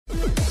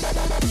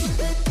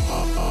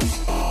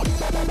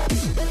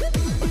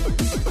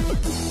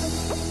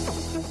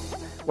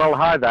Well,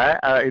 hi there.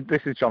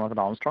 This is Jonathan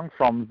Armstrong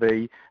from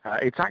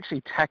it's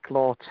actually Tech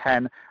Law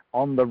 10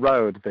 on the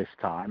road this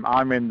time.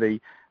 I'm in the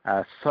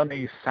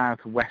sunny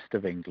southwest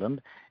of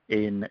England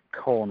in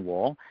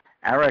Cornwall.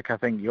 Eric, I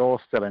think you're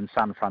still in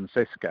San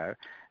Francisco,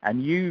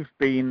 and you've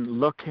been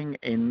looking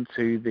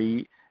into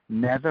the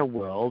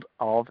netherworld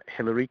of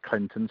Hillary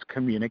Clinton's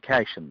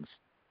communications.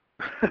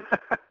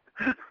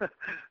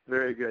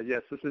 Very good.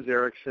 Yes, this is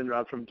Eric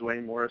Sinrod from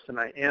Duane Morris, and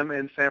I am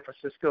in San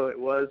Francisco. It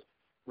was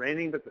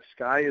raining, but the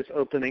sky is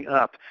opening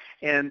up.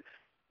 And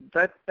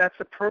that's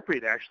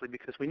appropriate, actually,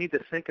 because we need to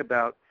think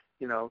about,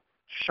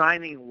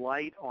 shining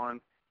light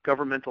on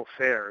governmental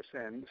affairs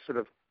and sort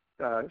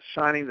of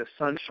shining the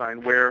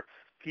sunshine where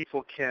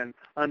people can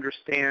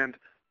understand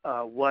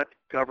what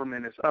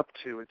government is up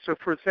to. And so,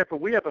 for example,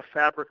 we have a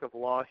fabric of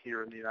law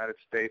here in the United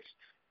States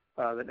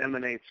that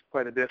emanates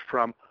quite a bit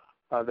from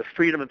the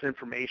Freedom of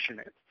Information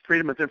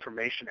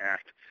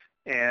Act.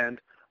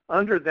 And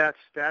under that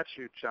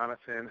statute,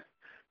 Jonathan,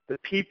 the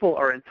people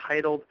are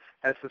entitled,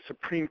 as the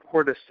Supreme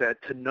Court has said,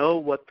 to know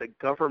what the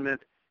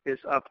government is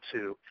up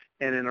to.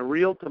 And in a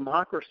real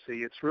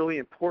democracy, it's really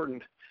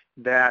important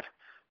that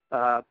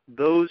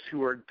those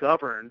who are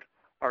governed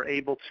are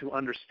able to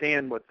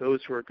understand what those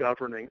who are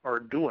governing are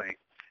doing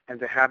and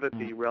to have it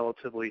be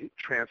relatively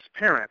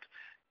transparent.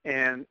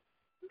 And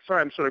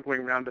sorry, I'm sort of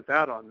going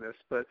roundabout on this,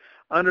 but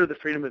under the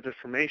Freedom of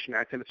Information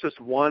Act, and it's just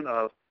one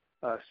of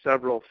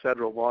several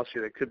federal laws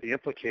here that could be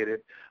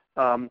implicated,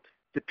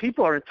 the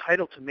people are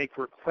entitled to make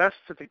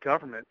requests to the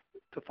government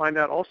to find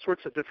out all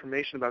sorts of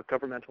information about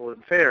governmental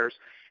affairs,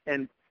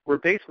 and we're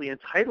basically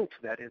entitled to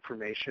that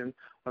information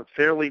on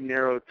fairly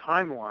narrow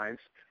timelines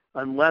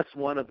unless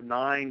one of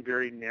 9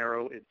 very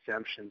narrow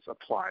exemptions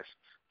applies.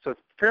 So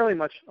it's fairly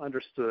much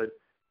understood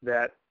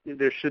that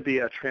there should be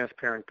a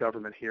transparent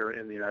government here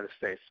in the United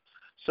States.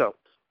 So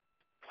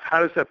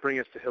how does that bring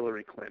us to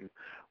Hillary Clinton?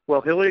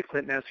 Well, Hillary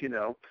Clinton, as you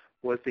know,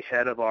 was the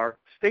head of our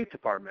State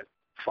Department.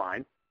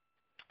 Fine.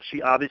 She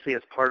obviously,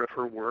 as part of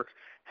her work,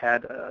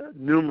 had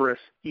numerous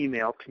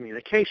email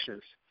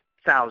communications,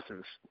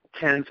 thousands,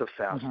 tens of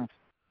thousands.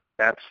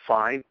 That's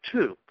fine,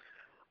 too.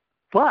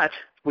 But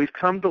we've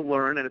come to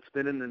learn, and it's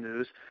been in the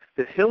news,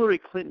 that Hillary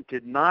Clinton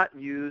did not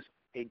use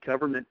a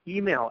government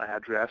email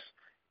address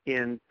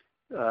in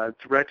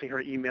directing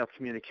her email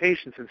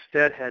communications.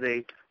 Instead, had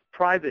a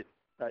private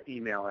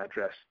email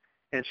address.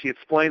 And she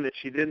explained that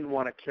she didn't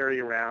want to carry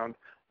around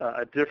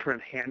a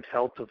different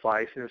handheld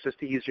device, and it was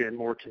just easier and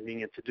more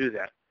convenient to do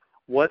that.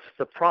 What's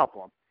the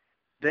problem?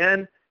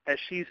 Then, as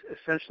she's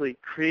essentially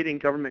creating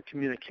government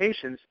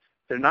communications,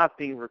 they're not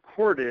being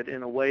recorded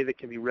in a way that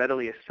can be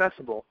readily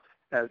accessible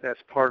as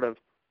part of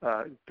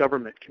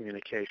government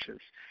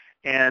communications.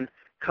 And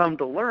come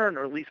to learn,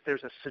 or at least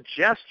there's a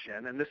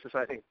suggestion, and this is,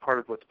 I think, part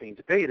of what's being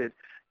debated,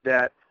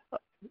 that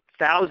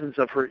thousands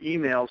of her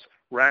emails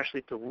were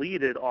actually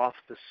deleted off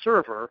the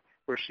server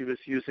where she was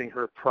using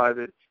her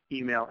private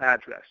email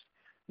address.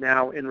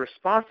 Now, in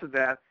response to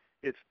that,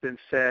 it's been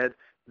said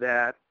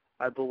that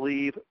I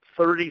believe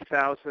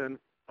 30,000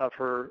 of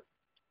her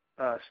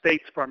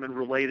State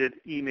Department-related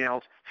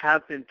emails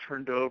have been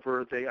turned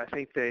over. I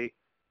think they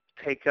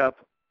take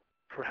up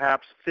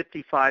perhaps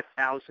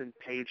 55,000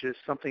 pages,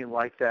 something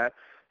like that.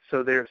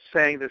 So they're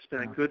saying there's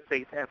been a good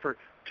faith effort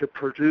to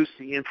produce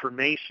the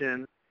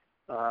information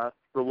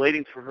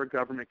relating to her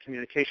government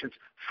communications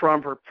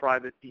from her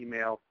private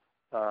email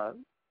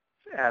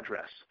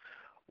address.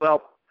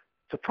 Well,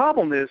 the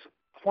problem is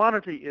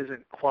quantity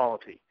isn't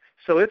quality.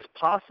 So it's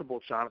possible,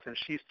 Jonathan,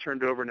 she's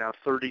turned over now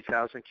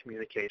 30,000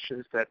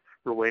 communications that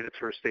related to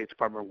her State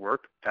Department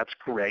work. That's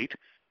great.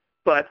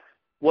 But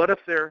what if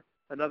there are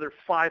another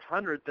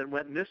 500 that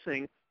went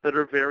missing that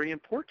are very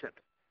important?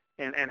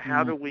 And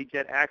how do we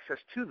get access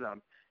to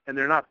them? And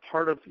they're not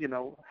part of,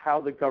 how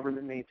the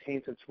government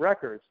maintains its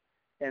records.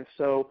 And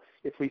so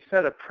if we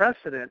set a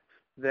precedent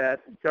that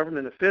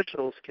government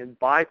officials can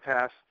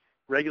bypass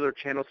regular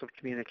channels of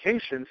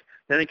communications,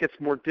 then it gets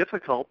more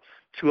difficult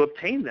to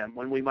obtain them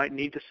when we might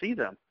need to see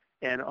them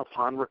and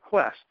upon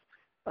request.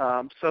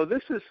 So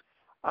this is,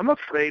 I'm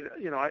afraid,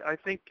 I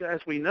think, as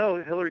we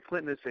know, Hillary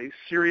Clinton is a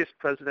serious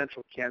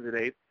presidential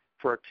candidate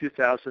for our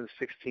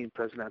 2016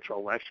 presidential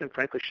election.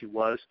 Frankly, she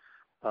was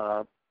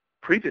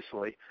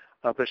previously,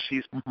 but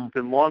she's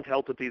been long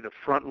held to be the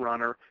front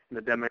runner in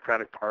the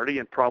Democratic Party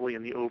and probably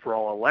in the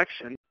overall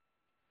election.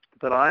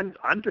 But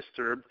I'm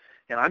disturbed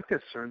and I'm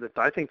concerned that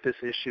I think this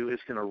issue is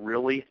going to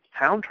really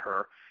hound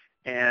her,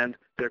 and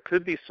there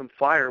could be some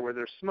fire where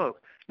there's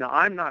smoke. Now,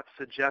 I'm not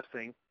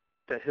suggesting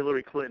that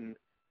Hillary Clinton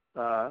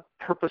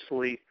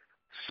purposely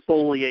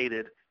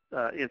spoliated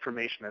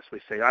information, as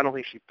we say. I don't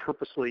think she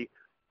purposely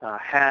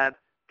had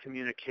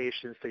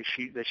communications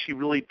that she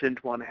really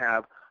didn't want to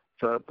have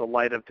the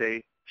light of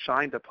day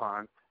shined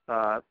upon.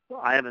 I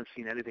haven't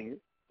seen anything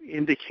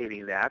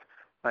indicating that,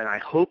 and I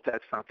hope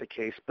that's not the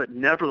case. But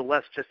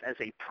nevertheless, just as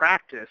a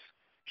practice,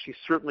 she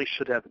certainly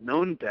should have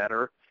known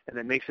better, and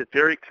it makes it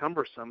very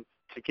cumbersome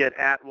to get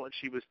at what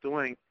she was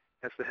doing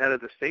as the head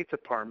of the State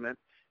Department.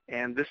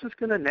 And this is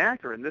going to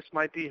nag her, and this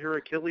might be her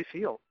Achilles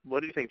heel. What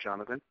do you think,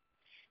 Jonathan?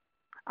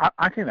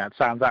 I think that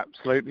sounds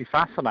absolutely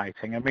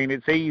fascinating. I mean,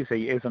 it's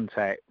easy, isn't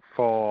it,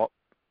 for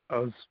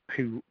us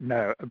who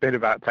know a bit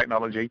about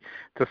technology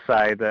to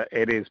say that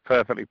it is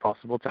perfectly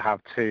possible to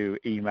have two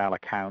email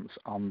accounts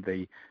on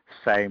the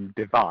same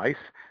device.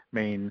 I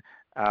mean,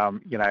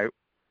 you know,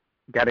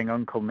 getting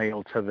Uncle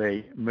Neil to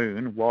the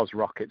moon was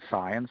rocket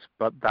science,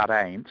 but that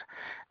ain't.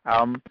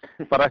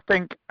 But I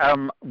think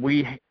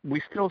we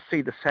still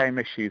see the same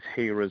issues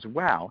here as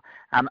well.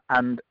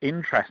 And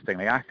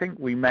interestingly, I think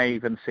we may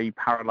even see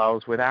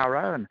parallels with our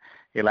own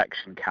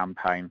election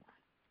campaign.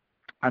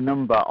 A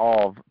number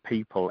of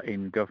people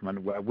in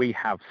government where we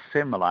have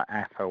similar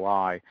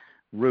FOI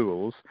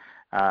rules,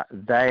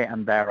 they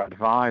and their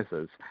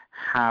advisors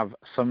have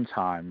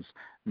sometimes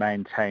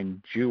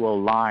maintained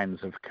dual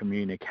lines of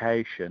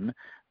communication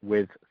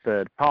with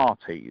third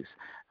parties,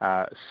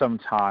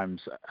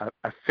 sometimes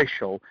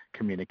official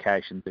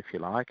communications, if you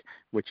like,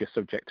 which are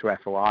subject to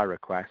FOI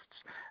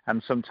requests,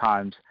 and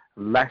sometimes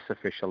less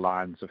official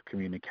lines of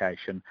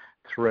communication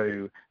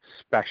through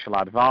special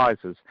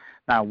advisors.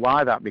 Now,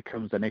 why that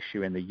becomes an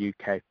issue in the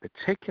UK,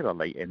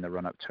 particularly in the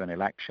run-up to an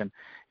election,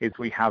 is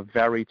we have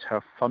very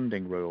tough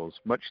funding rules,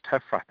 much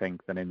tougher, I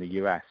think, than in the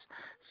US.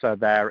 So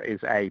there is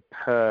a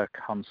per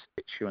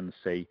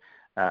constituency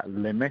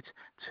limit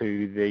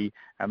to the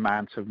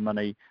amount of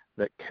money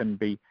that can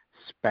be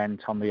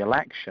spent on the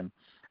election.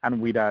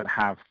 And we don't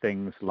have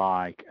things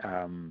like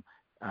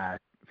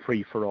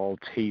free-for-all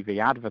TV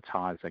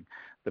advertising.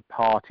 The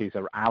parties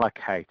are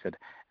allocated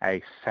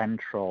a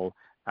central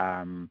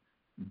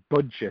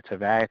budget of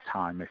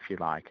airtime, if you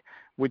like,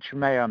 which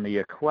may only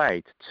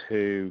equate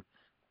to,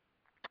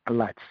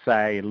 let's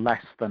say,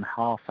 less than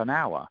half an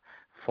hour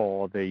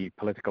for the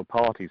political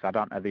parties. I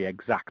don't know the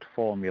exact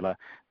formula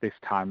this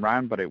time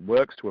round, but it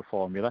works to a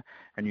formula,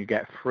 and you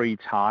get free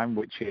time,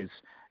 which is,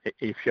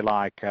 if you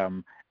like,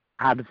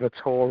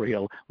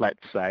 advertorial, let's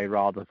say,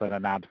 rather than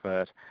an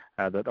advert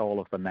that all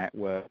of the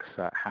networks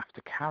have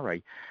to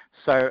carry.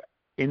 So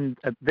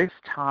at this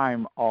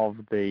time of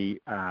the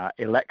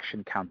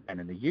election campaign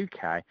in the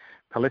UK,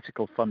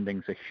 political funding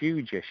is a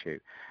huge issue.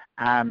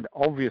 And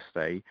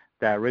obviously,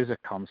 there is a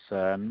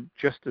concern,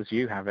 just as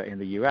you have it in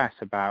the US,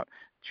 about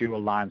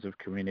dual lines of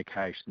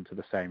communication to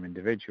the same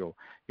individual.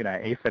 You know,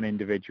 if an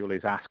individual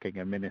is asking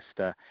a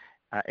minister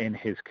in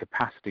his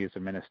capacity as a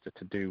minister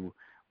to do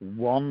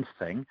one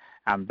thing,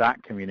 and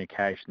that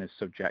communication is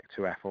subject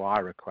to FOI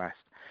request,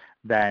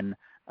 then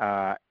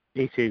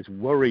it is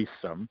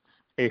worrisome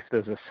if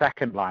there's a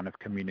second line of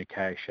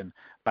communication,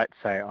 let's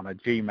say on a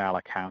Gmail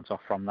account or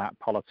from that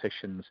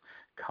politician's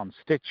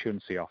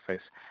constituency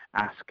office,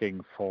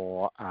 asking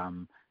for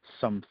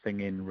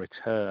something in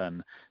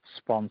return,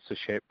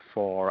 sponsorship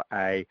for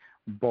a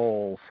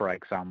ball, for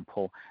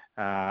example,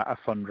 a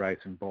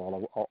fundraising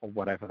ball or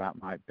whatever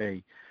that might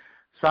be.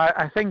 So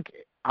I think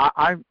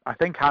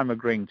I'm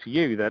agreeing to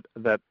you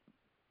that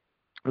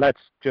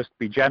let's just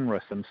be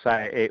generous and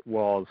say it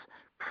was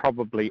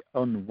probably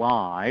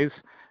unwise,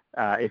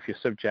 if you're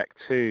subject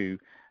to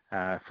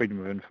freedom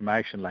of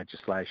information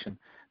legislation,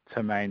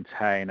 to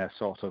maintain a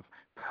sort of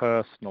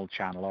personal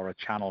channel or a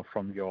channel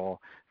from your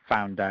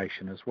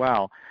foundation as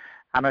well.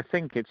 And I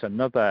think it's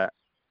another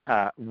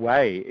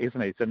way,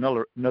 isn't it?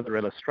 It's another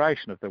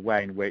illustration of the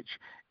way in which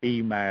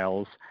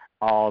emails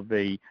are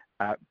the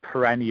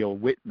perennial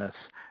witness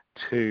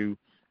to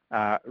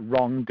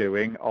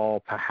wrongdoing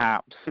or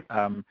perhaps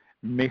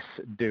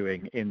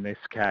misdoing in this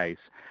case.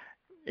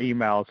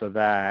 Emails are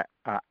there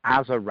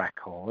as a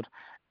record,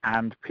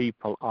 and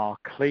people are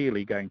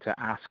clearly going to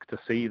ask to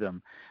see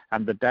them.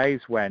 And the days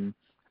when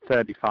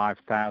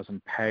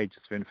 35,000 pages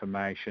of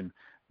information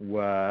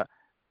were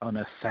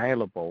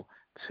unassailable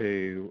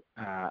to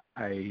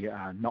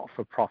a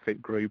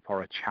not-for-profit group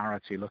or a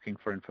charity looking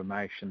for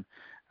information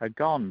are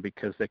gone,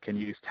 because they can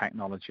use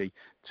technology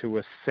to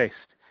assist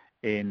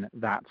in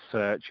that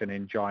search and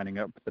in joining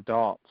up the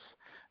dots.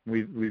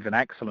 We've an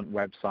excellent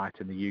website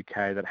in the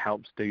UK that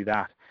helps do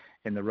that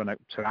in the run-up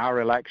to our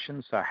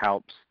elections, so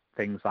helps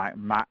things like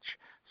match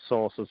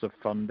sources of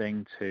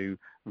funding to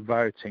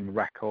voting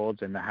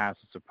records in the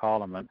Houses of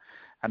Parliament.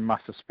 And my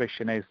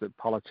suspicion is that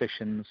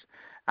politicians,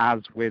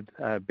 as with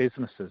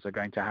businesses, are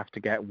going to have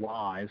to get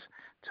wise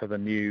to the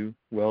new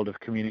world of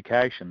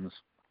communications.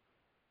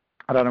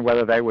 I don't know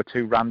whether they were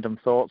two random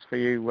thoughts for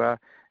you,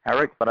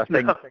 Eric, but I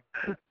think... No.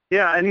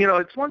 Yeah, and, you know,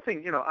 it's one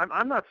thing, you know,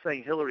 I'm not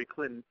saying Hillary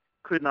Clinton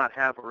could not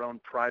have her own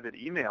private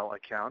email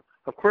account.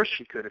 Of course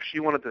she could. If she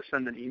wanted to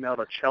send an email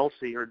to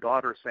Chelsea, her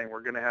daughter, saying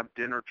we're going to have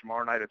dinner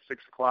tomorrow night at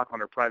 6 o'clock on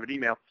her private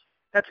email,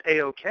 that's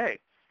A-OK.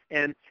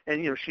 And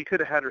you know, she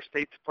could have had her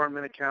State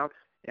Department account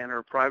and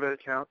her private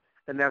account,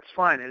 and that's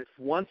fine. And if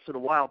once in a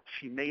while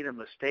she made a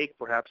mistake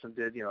perhaps and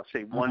did, you know,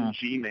 say one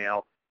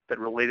Gmail that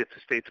related to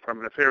State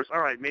Department affairs,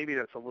 all right, maybe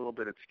that's a little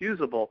bit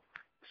excusable,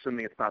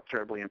 assuming it's not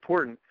terribly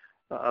important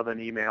of an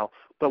email.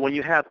 But when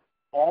you have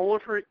all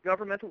of her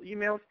governmental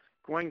emails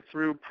going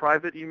through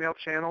private email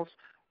channels,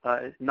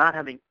 not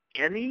having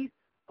any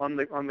on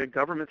the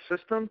government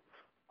system,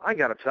 I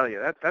got to tell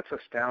you, that's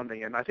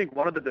astounding. And I think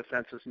one of the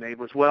defenses made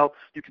was, well,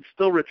 you can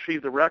still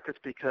retrieve the records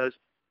because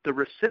the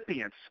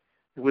recipients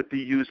would be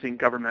using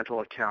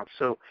governmental accounts.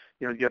 So,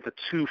 you have the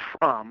to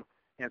from,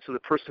 and so the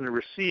person who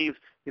receives,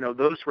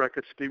 those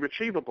records to be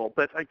retrievable.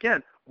 But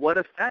again, what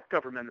if that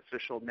government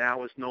official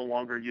now is no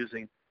longer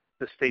using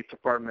the State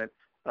Department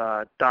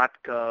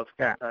 .gov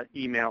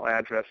email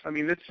address? I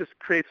mean, this just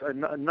creates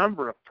a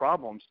number of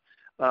problems.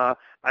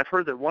 I've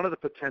heard that one of the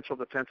potential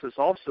defenses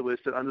also is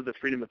that under the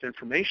Freedom of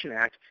Information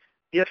Act,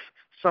 if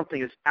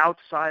something is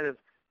outside of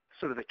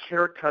sort of the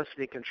care,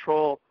 custody, and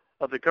control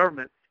of the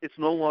government, it's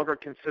no longer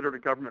considered a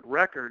government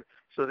record.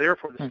 So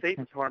therefore, the State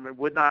Department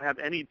would not have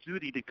any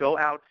duty to go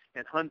out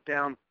and hunt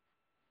down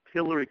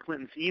Hillary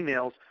Clinton's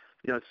emails,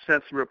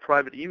 sent through a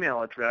private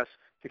email address,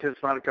 because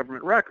it's not a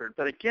government record.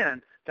 But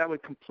again, that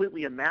would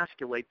completely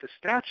emasculate the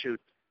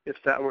statute if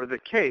that were the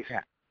case.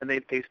 Yeah. And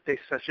they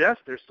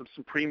suggest there's some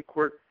Supreme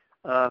Court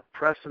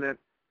precedent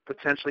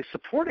potentially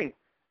supporting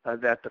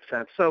that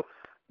defense. So,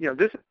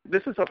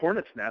 this is a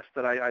hornet's nest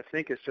that I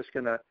think is just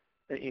going to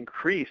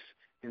increase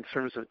in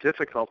terms of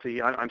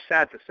difficulty. I'm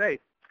sad to say,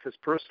 because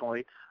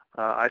personally,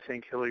 I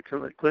think Hillary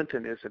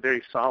Clinton is a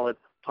very solid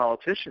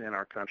politician in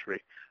our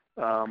country.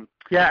 And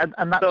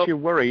that's your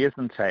worry,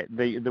 isn't it?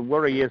 The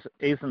worry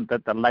isn't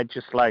that the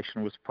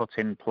legislation was put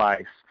in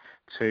place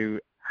to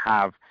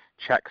have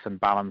checks and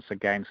balance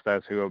against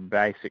those who are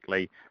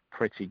basically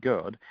pretty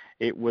good.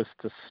 It was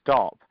to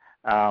stop,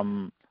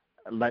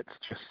 let's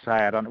just say,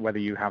 I don't know whether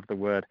you have the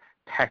word,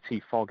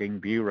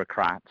 pettifogging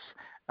bureaucrats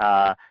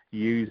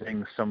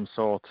using some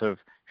sort of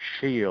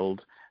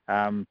shield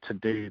to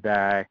do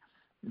their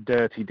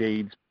dirty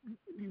deeds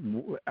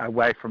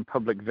away from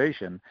public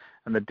vision.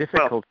 And the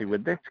difficulty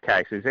with this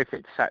case is if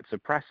it sets a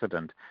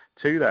precedent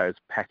to those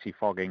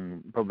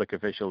pettifogging public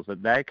officials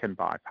that they can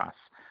bypass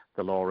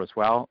the law as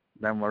well,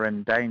 then we're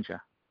in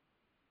danger.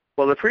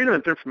 Well, the Freedom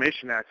of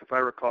Information Act, if I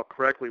recall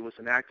correctly, was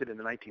enacted in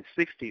the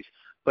 1960s,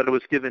 but it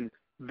was given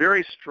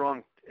very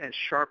strong and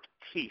sharp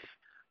teeth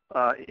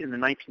in the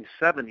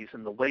 1970s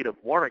in the wake of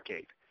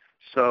Watergate.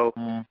 So,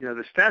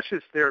 the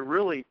statute's there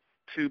really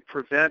to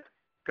prevent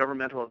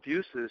governmental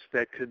abuses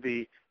that could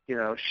be,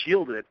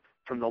 shielded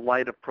from the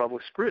light of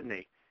public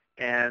scrutiny.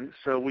 And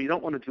so we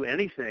don't want to do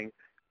anything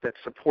that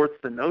supports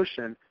the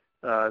notion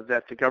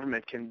that the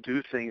government can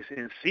do things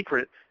in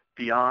secret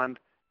beyond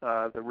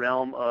the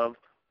realm of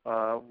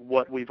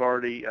what we've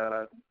already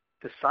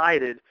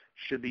decided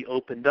should be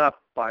opened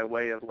up by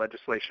way of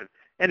legislation.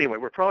 Anyway,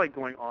 we're probably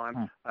going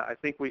on. I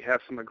think we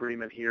have some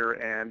agreement here,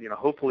 and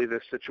hopefully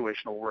this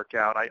situation will work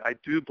out. I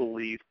do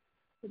believe,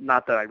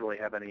 not that I really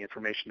have any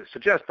information to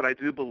suggest, but I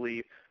do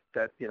believe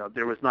that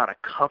there was not a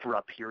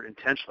cover-up here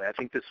intentionally. I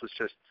think this was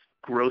just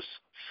gross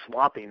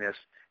sloppiness,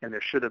 and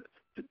there should have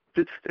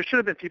been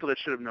people that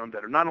should have known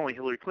better. Not only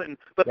Hillary Clinton,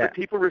 but the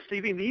people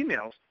receiving the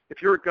emails.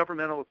 If you're a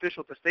governmental official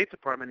at the State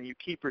Department and you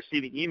keep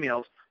receiving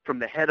emails from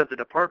the head of the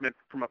department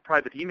from a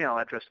private email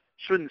address,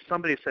 shouldn't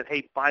somebody have said,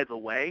 "Hey, by the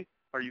way,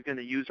 are you going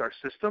to use our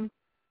system?"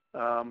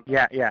 I'm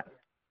now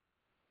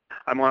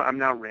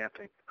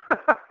ranting.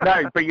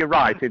 No, but you're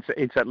right.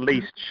 It's at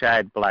least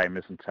shared blame,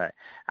 isn't it?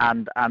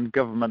 And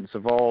governments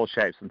of all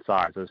shapes and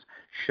sizes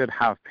should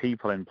have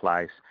people in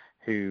place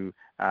who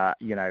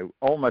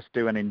almost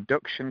do an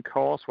induction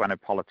course when a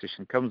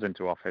politician comes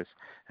into office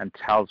and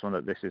tells them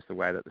that this is the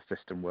way that the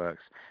system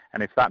works.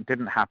 And if that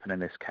didn't happen in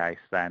this case,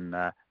 then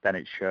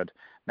it should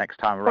next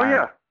time around. Oh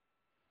yeah,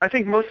 I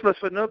think most of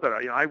us would know better.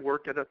 I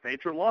work at a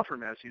major law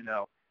firm, as you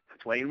know,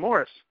 Duane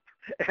Morris.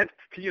 And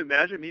can you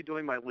imagine me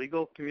doing my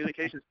legal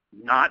communications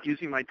not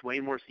using my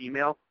Duane Morris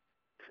email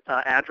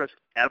address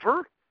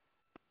ever?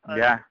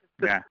 It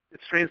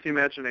strains the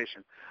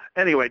imagination.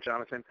 Anyway,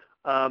 Jonathan,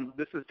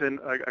 this has been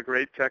a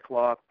great Tech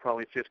Law,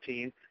 probably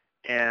 15,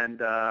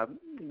 and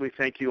we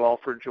thank you all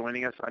for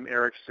joining us. I'm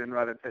Eric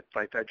Sinrod,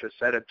 like I just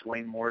said, at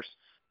Duane Morris.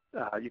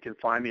 You can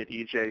find me at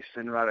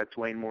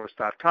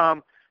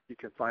ejsinrod@duanemorris.com. You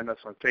can find us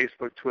on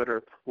Facebook,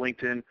 Twitter,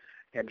 LinkedIn.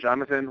 And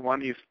Jonathan, why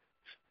don't you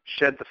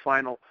shed the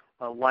final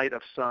light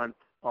of sun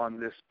on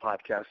this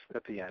podcast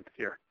at the end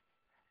here?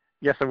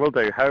 Yes, I will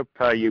do. Hope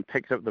you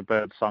picked up the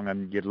bird song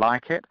and you'd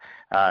like it.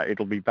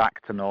 It'll be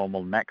back to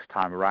normal next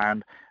time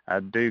around.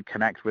 Do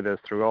connect with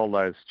us through all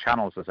those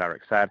channels, as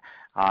Eric said.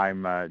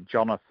 I'm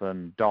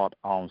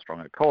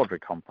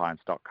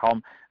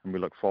jonathan.armstrong@caudrycompliance.com, and we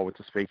look forward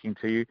to speaking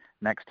to you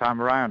next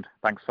time around.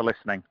 Thanks for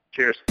listening.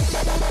 Cheers.